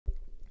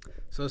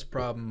So this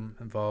problem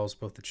involves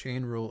both the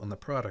chain rule and the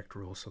product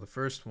rule. So the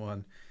first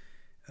one,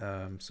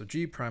 so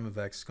g prime of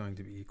x is going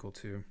to be equal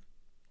to,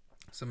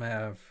 so I'm going to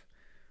have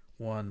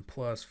 1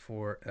 plus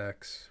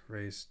 4x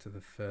raised to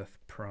the fifth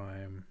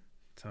prime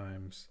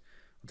times,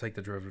 I'll take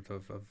the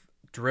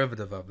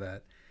derivative of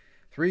that,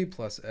 3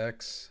 plus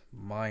x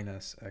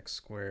minus x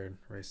squared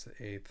raised to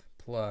the eighth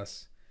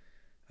plus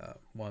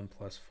 1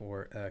 plus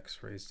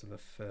 4x raised to the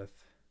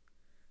fifth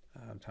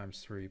times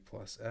 3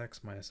 plus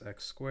x minus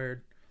x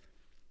squared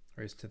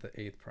raised to the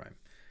eighth prime.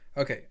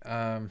 Okay,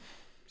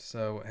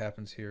 so what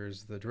happens here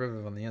is the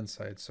derivative on the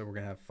inside, so we're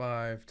going to have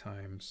 5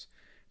 times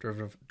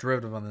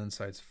derivative on the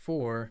inside is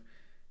 4,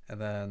 and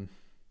then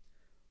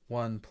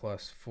 1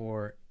 plus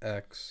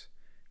 4x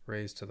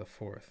raised to the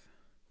fourth,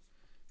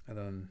 and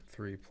then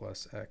 3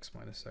 plus x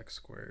minus x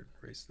squared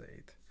raised to the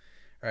eighth.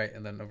 All right,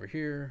 and then over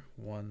here,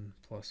 1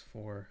 plus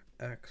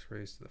 4x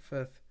raised to the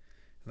fifth,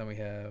 and then we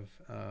have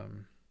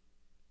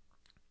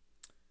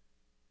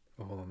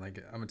hold on, I'm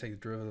going to take the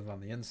derivative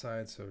on the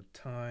inside, so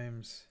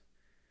times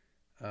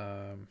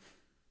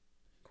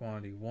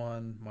quantity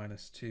 1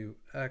 minus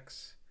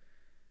 2x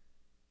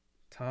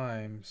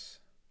times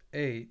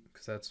 8,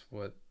 because that's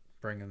what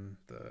bringing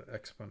the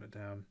exponent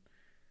down.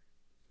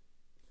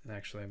 And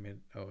actually I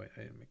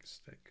didn't make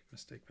a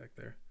mistake back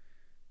there.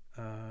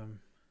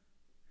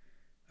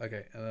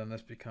 Okay, and then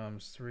this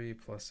becomes 3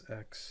 plus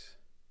x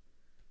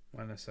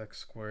minus x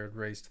squared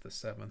raised to the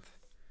seventh.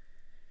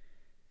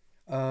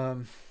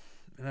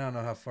 And I don't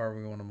know how far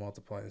we want to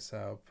multiply this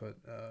out, but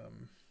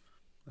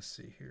let's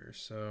see here.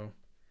 So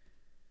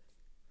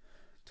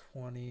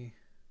 20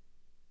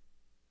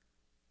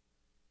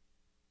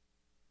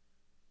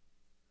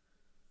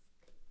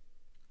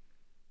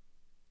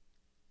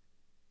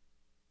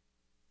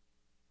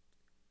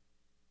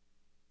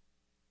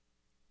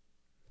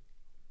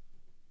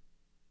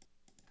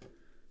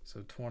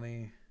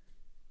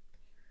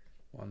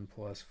 1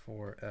 plus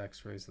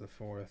 4x raised to the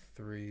fourth,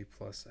 3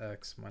 plus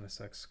x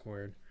minus x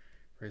squared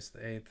raised to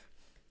the eighth,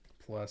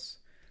 plus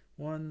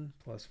 1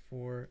 plus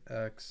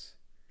 4x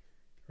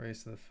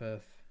raised to the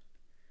fifth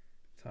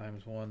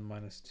times 1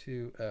 minus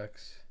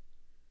 2x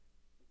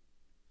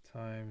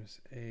times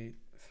 8,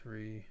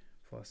 3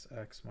 plus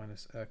x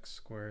minus x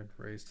squared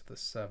raised to the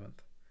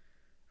seventh.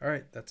 All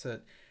right, that's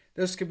it.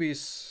 This could be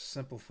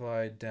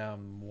simplified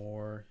down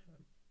more,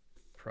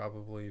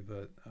 probably,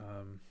 but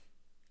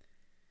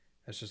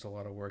that's just a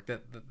lot of work.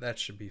 That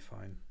should be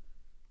fine.